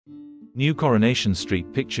New Coronation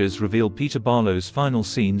Street pictures reveal Peter Barlow's final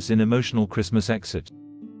scenes in emotional Christmas exit.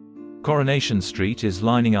 Coronation Street is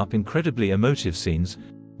lining up incredibly emotive scenes,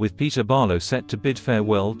 with Peter Barlow set to bid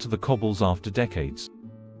farewell to the Cobbles after decades.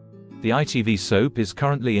 The ITV soap is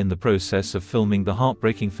currently in the process of filming the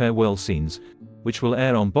heartbreaking farewell scenes, which will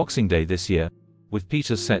air on Boxing Day this year, with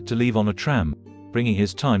Peter set to leave on a tram, bringing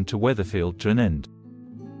his time to Weatherfield to an end.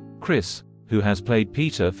 Chris, who has played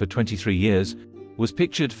Peter for 23 years, was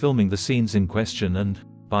pictured filming the scenes in question, and,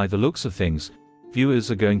 by the looks of things,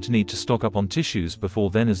 viewers are going to need to stock up on tissues before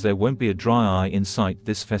then, as there won't be a dry eye in sight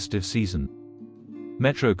this festive season.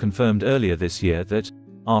 Metro confirmed earlier this year that,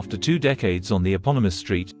 after 2 decades on the eponymous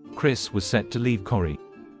street, Chris was set to leave Corrie.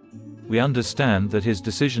 We understand that his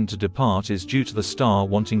decision to depart is due to the star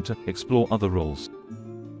wanting to explore other roles.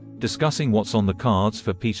 Discussing what's on the cards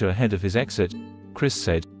for Peter ahead of his exit, Chris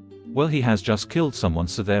said, "Well, he has just killed someone,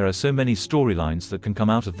 so there are so many storylines that can come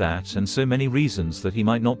out of that, and so many reasons that he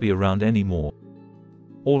might not be around anymore.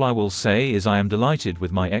 All I will say is I am delighted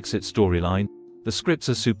with my exit storyline. The scripts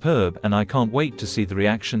are superb, and I can't wait to see the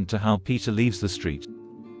reaction to how Peter leaves the street.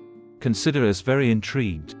 Consider us very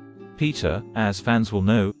intrigued." Peter, as fans will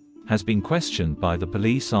know, has been questioned by the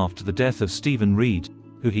police after the death of Stephen Reed,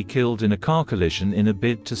 who he killed in a car collision in a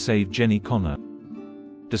bid to save Jenny Connor.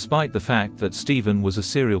 Despite the fact that Stephen was a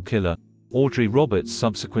serial killer, Audrey Roberts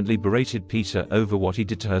subsequently berated Peter over what he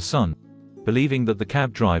did to her son, believing that the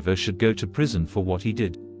cab driver should go to prison for what he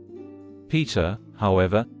did. Peter,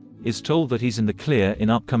 however, is told that he's in the clear in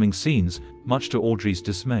upcoming scenes, much to Audrey's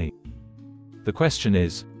dismay. The question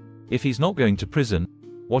is, if he's not going to prison,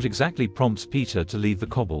 what exactly prompts Peter to leave the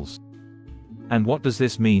Cobbles? And what does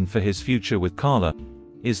this mean for his future with Carla?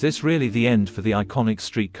 Is this really the end for the iconic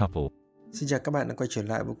street couple? Xin chào các bạn đã quay trở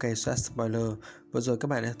lại UK Soát Spoiler. Vừa rồi các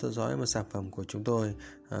bạn đã theo dõi một sản phẩm của chúng tôi,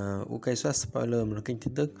 UK Soát Spoiler, một kênh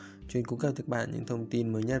tin tức chuyên cung cấp cho các bạn những thông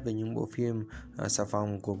tin mới nhất về những bộ phim xà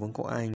phòng của Vương quốc Anh.